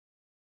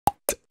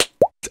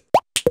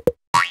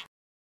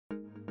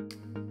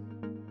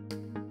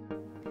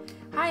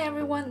Hi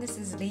everyone, this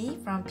is Lee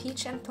from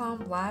Peach and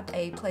Plum Lab,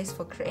 a place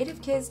for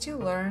creative kids to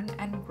learn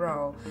and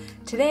grow.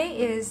 Today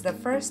is the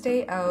first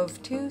day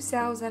of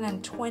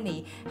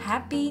 2020.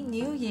 Happy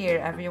New Year,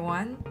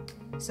 everyone!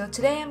 So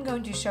today I'm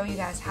going to show you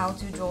guys how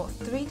to draw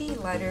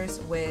 3D letters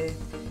with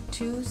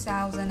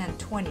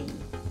 2020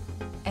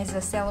 as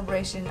a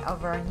celebration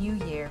of our new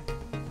year.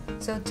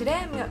 So today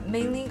I'm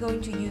mainly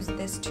going to use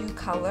these two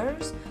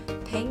colors,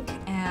 pink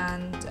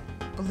and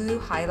blue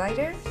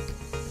highlighter.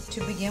 To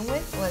begin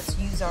with, let's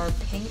use our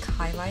pink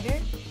highlighter.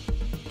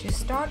 To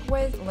start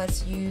with,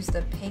 let's use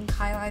the pink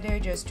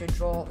highlighter just to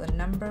draw the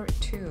number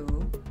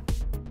 2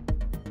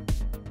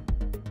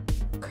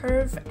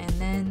 curve and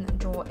then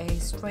draw a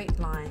straight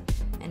line.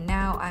 And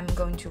now I'm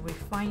going to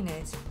refine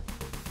it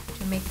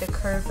to make the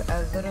curve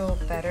a little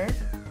better.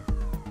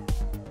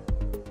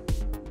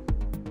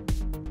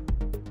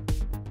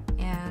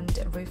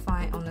 And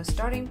refine on the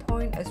starting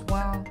point as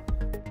well.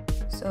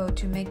 So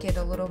to make it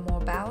a little more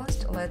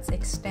balanced, let's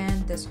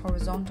extend this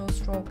horizontal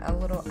stroke a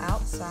little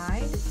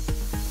outside.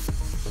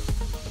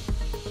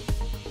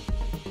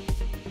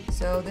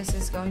 So this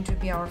is going to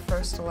be our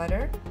first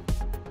letter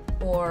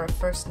or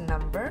first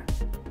number.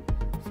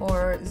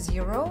 For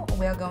 0,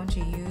 we are going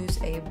to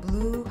use a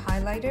blue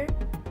highlighter.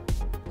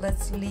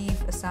 Let's leave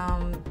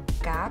some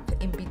gap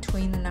in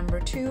between the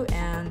number 2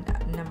 and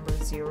number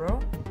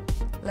 0.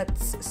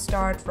 Let's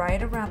start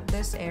right around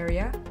this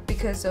area.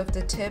 Because of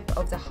the tip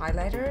of the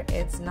highlighter,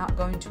 it's not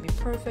going to be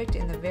perfect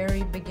in the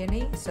very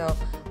beginning, so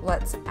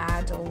let's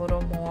add a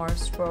little more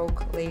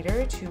stroke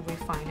later to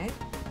refine it.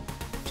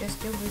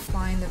 Just to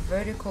refine the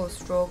vertical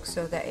stroke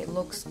so that it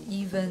looks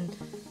even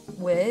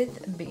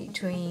width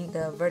between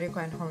the vertical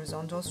and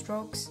horizontal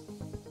strokes,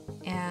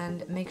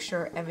 and make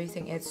sure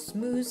everything is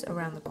smooth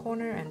around the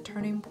corner and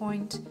turning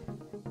point.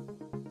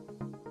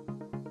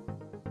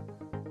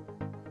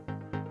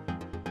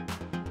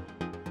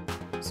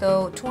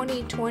 So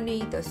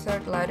 2020, the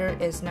third letter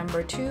is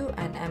number 2,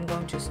 and I'm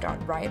going to start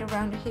right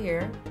around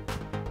here.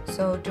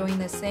 So doing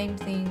the same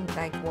thing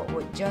like what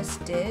we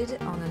just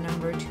did on the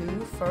number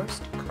 2,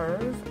 first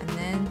curve and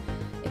then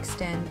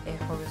extend a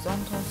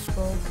horizontal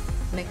stroke.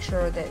 Make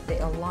sure that they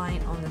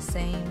align on the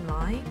same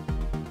line.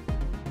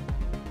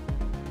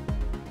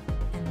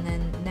 And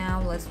then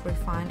now let's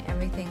refine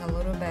everything a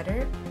little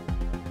better.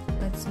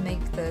 Let's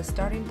make the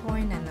starting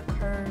point and the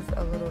curve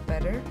a little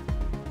better.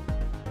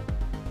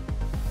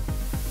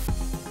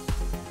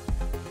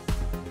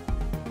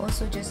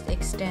 Also just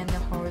extend the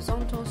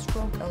horizontal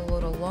stroke a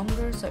little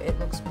longer so it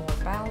looks more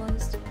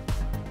balanced.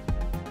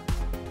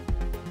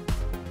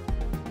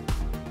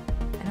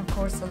 And of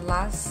course the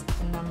last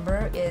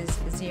number is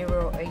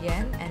 0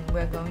 again, and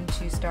we're going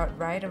to start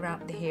right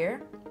around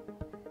here.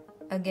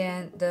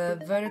 Again,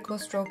 the vertical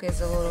stroke is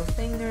a little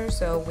thinner,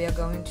 so we are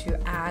going to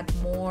add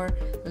more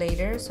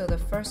later. So the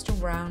first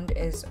round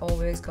is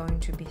always going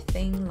to be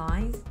thin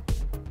lines.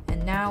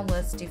 And now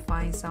let's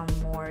define some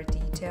more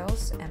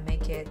details and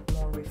make it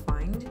more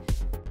refined.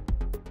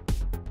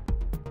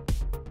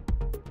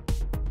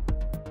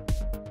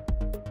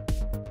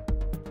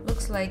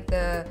 Looks like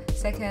the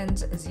second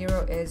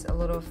 0 is a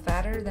little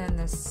fatter than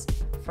this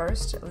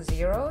first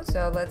 0,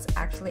 so let's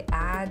actually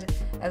add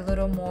a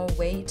little more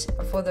weight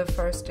for the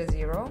first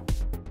 0.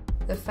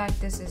 The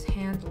fact this is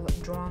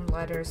hand-drawn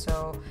letter,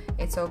 so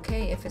it's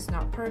okay if it's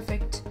not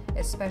perfect,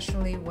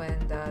 especially when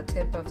the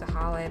tip of the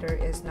highlighter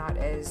is not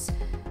as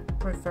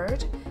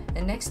preferred.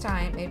 And next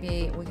time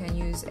maybe we can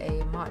use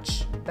a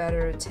much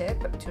better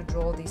tip to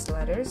draw these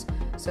letters,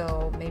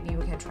 so maybe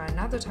we can try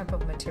another type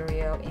of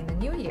material in the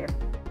new year.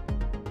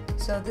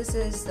 So this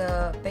is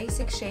the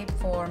basic shape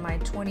for my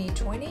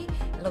 2020.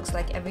 It looks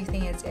like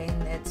everything is in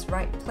its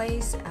right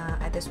place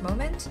at this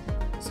moment.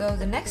 So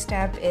the next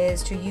step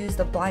is to use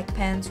the black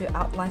pen to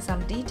outline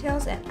some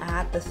details and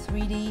add the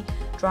 3D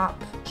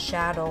drop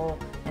shadow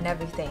and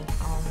everything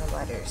on the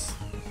letters.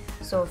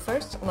 So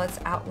first, let's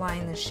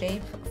outline the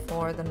shape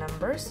for the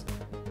numbers.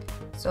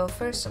 So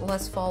first,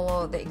 let's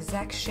follow the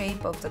exact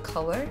shape of the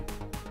color.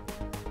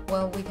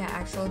 Well, we can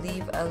actually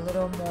leave a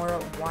little more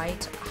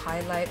white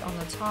highlight on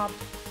the top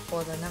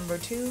for the number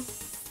 2.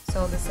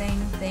 So the same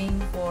thing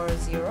for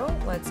 0.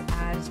 Let's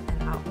add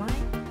an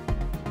outline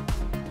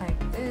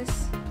like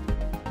this.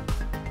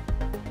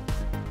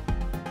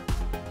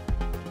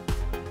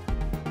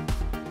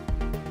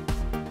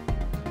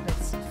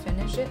 Let's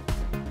finish it.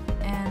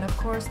 And of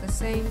course the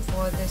same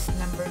for this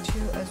number 2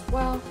 as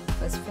well.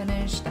 Let's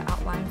finish the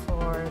outline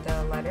for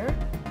the letter.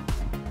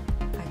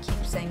 I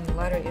keep saying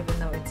letter even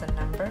though it's a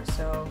number,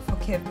 so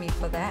forgive me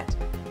for that.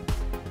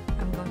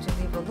 I'm going to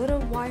leave a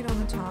little white on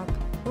the top.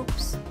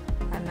 Oops,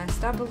 I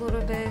messed up a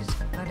little bit,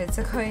 but it's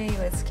okay.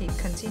 Let's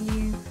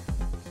continue.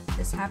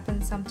 This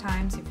happens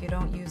sometimes if you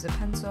don't use a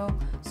pencil,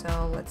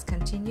 so let's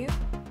continue.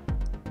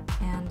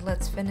 And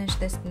let's finish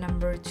this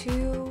number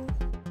 2.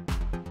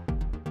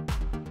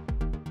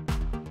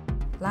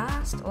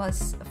 Last,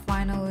 let's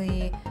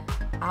finally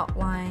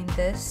outline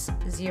this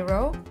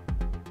 0.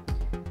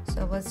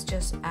 So let's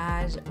just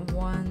add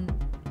 1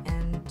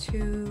 and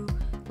 2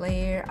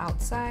 layer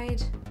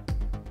outside.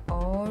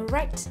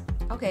 Alright,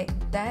 Okay,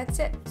 that's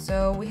it.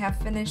 So we have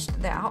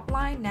finished the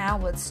outline. Now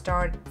let's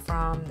start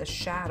from the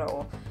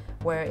shadow,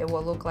 where it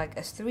will look like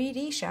a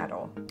 3D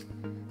shadow.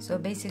 So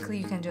basically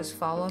you can just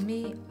follow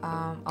me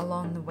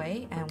along the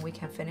way and we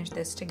can finish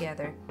this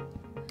together.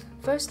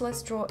 First,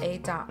 let's draw a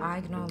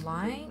diagonal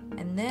line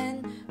and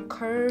then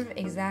curve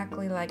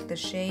exactly like the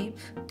shape,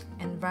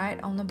 and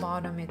right on the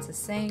bottom it's the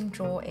same,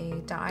 draw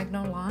a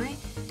diagonal line.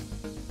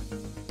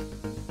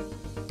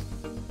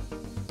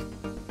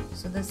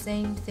 So the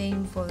same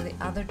thing for the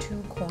other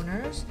two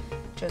corners,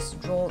 just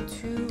draw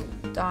two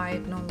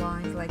diagonal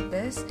lines like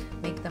this,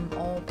 make them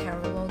all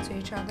parallel to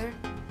each other,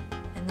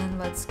 and then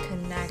let's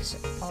connect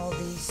all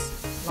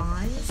these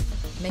lines.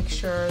 Make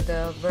sure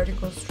the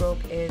vertical stroke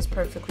is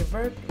perfectly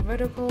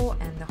vertical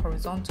and the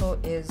horizontal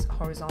is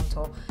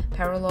horizontal,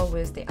 parallel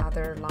with the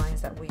other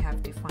lines that we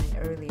have defined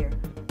earlier.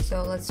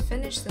 So let's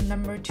finish the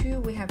number 2.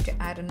 We have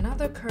to add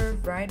another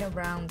curve right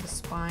around the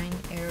spine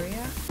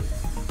area.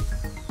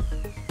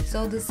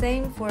 So the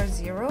same for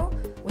 0,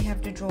 we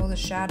have to draw the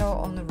shadow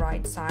on the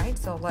right side.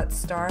 So let's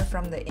start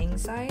from the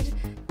inside,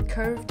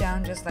 curve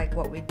down just like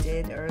what we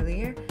did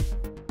earlier,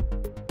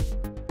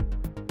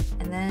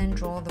 and then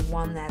draw the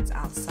one that's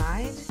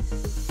outside,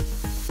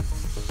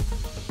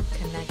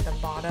 connect the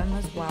bottom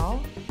as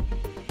well.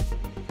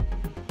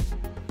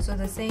 So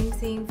the same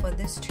thing for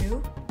this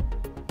too,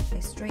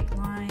 a straight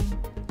line,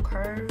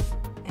 curve,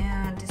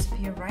 and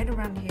disappear right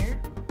around here.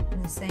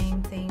 And the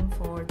same thing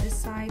for this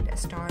side,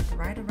 start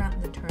right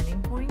around the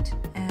turning point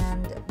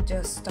and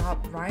just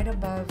stop right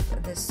above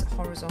this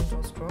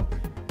horizontal stroke.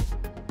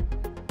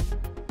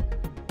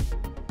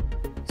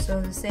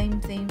 So the same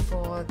thing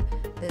for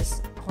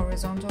this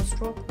horizontal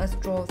stroke. Let's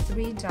draw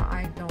 3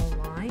 diagonal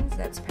lines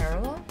that's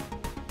parallel,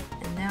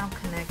 and now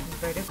connect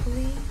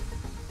vertically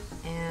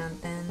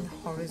and then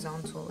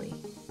horizontally.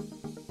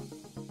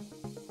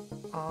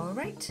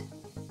 Alright,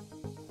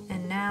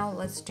 and now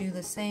let's do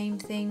the same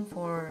thing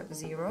for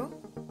 0.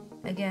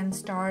 Again,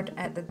 start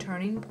at the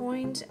turning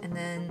point and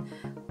then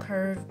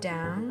curve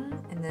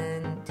down and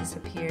then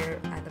disappear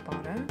at the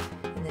bottom,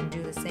 and then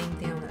do the same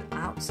thing on the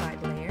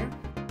outside layer.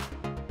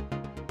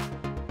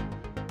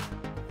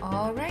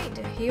 Alright,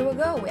 here we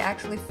go. We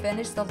actually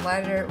finished the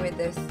letter with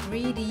the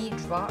 3D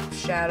drop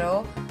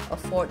shadow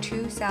for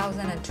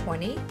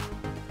 2020.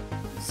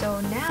 So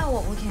now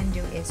what we can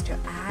do is to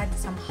add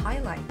some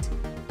highlight.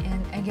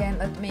 And again,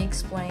 let me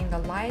explain. The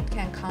light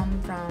can come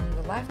from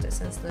the left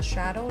since the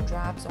shadow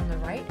drops on the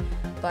right,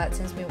 but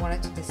since we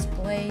wanted to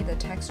display the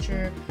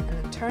texture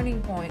and the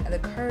turning point and the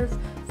curve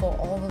for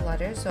all the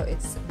letters, so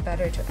it's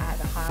better to add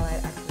the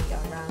highlight actually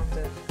around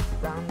the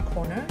round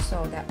corner,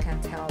 so that can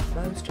tell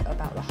most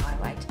about the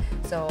highlight.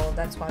 So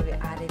that's why we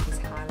added this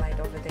highlight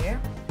over there.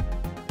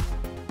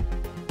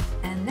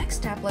 And next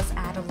step, let's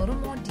add a little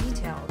more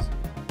details.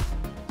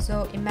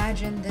 So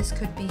imagine this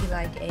could be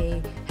like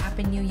a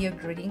Happy New Year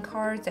greeting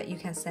card that you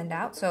can send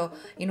out. So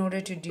in order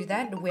to do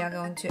that, we are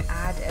going to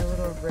add a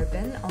little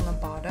ribbon on the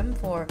bottom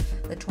for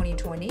the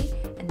 2020,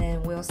 and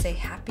then we'll say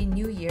Happy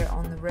New Year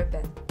on the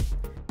ribbon.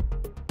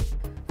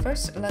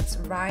 First, let's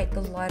write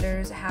the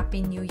letters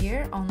Happy New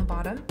Year on the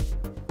bottom.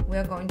 We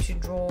are going to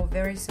draw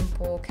very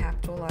simple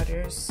capital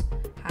letters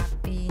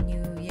Happy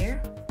New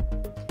Year,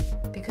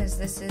 because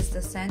this is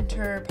the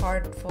center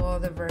part for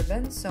the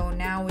ribbon. So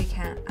now we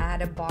can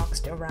add a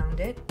box around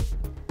it.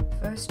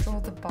 First, draw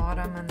the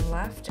bottom and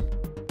left.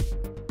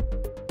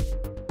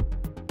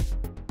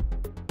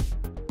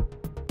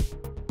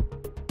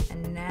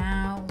 And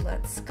now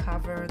let's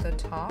cover the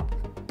top.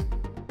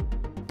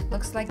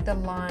 Looks like the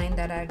line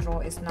that I draw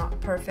is not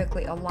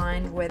perfectly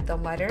aligned with the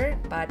letter,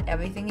 but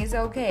everything is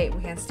okay.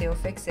 We can still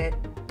fix it.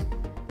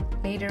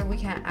 Later we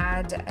can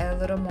add a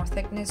little more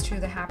thickness to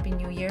the Happy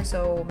New Year,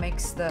 so it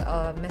makes the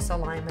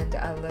misalignment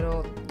a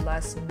little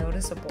less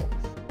noticeable.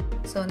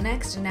 So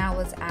next, now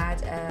let's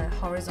add a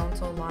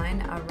horizontal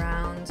line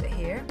around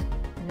here.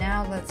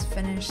 Now let's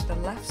finish the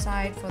left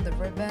side for the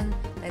ribbon.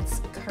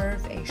 Let's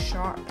curve a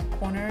sharp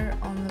corner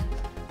on the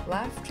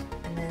left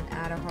and then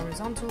add a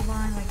horizontal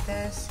line like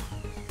this.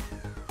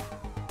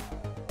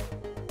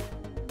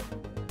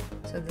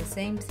 So the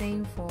same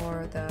thing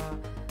for the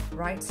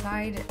right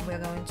side, we're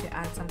going to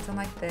add something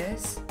like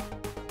this.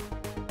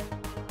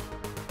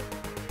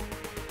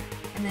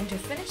 And then to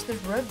finish the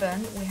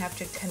ribbon, we have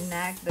to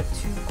connect the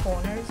two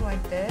corners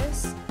like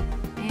this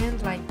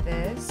and like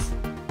this.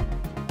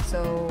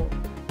 So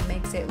it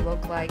makes it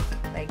look like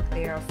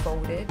they are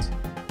folded.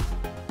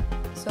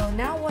 So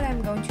now what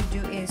I'm going to do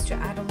is to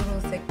add a little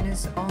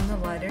thickness on the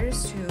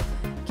letters to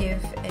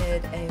give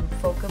it a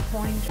focal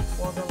point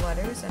for the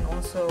letters, and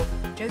also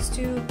just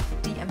to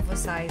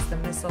de-emphasize the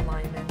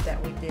misalignment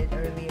that we did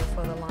earlier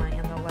for the line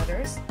and the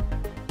letters.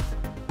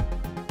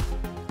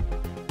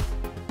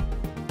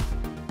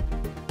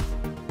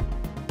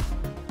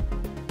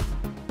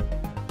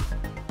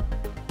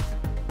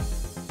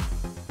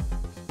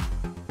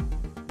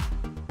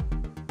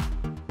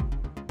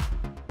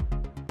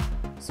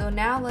 So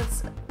now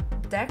let's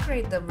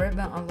decorate the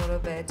ribbon a little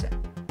bit.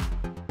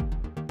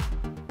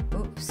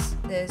 Oops,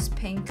 this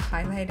pink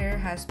highlighter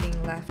has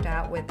been left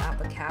out without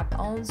the cap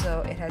on,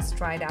 so it has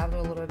dried out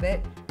a little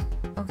bit.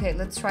 Okay,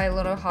 let's try a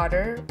little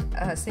harder.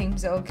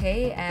 Seems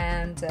okay,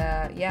 and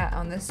yeah,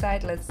 on this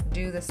side let's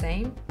do the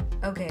same.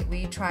 Okay,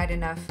 we tried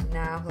enough.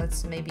 Now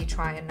let's maybe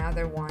try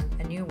another one,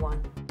 a new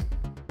one.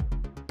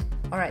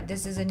 Alright,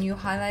 this is a new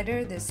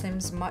highlighter. This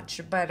seems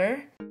much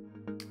better.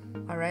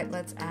 Alright,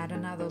 let's add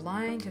another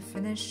line to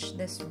finish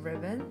this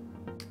ribbon.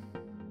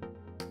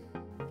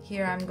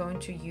 Here I'm going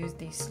to use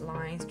these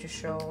lines to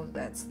show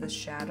that's the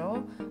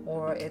shadow,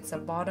 or it's a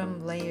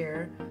bottom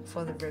layer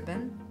for the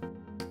ribbon.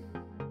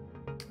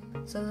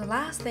 So the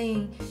last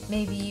thing,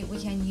 maybe we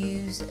can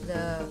use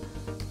the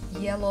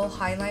yellow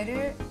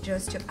highlighter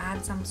just to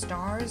add some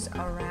stars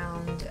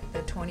around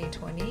the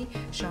 2020,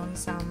 showing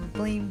some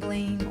bling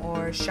bling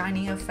or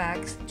shining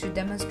effects to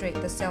demonstrate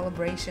the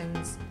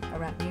celebrations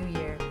around New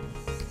Year,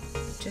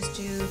 just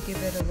to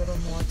give it a little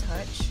more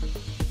touch.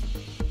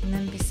 And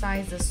then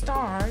besides the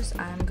stars,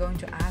 I'm going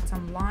to add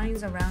some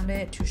lines around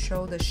it to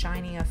show the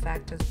shining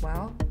effect as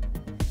well.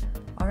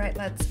 Alright,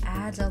 let's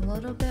add a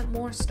little bit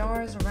more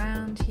stars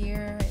around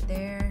here,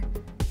 there,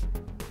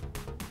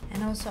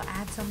 and also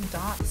add some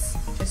dots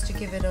just to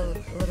give it a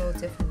little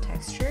different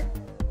texture.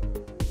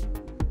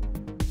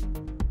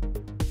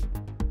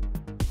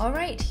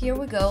 Alright, here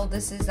we go.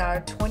 This is our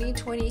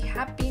 2020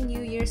 Happy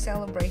New Year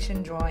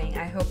celebration drawing.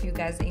 I hope you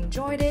guys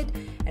enjoyed it,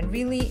 and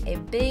really a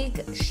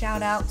big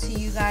shout out to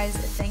you guys.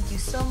 Thank you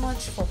so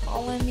much for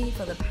following me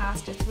for the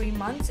past 3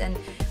 months, and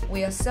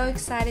we are so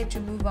excited to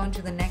move on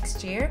to the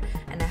next year,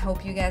 and I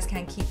hope you guys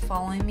can keep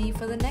following me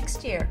for the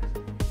next year.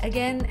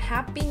 Again,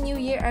 Happy New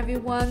Year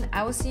everyone.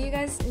 I will see you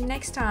guys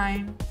next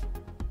time.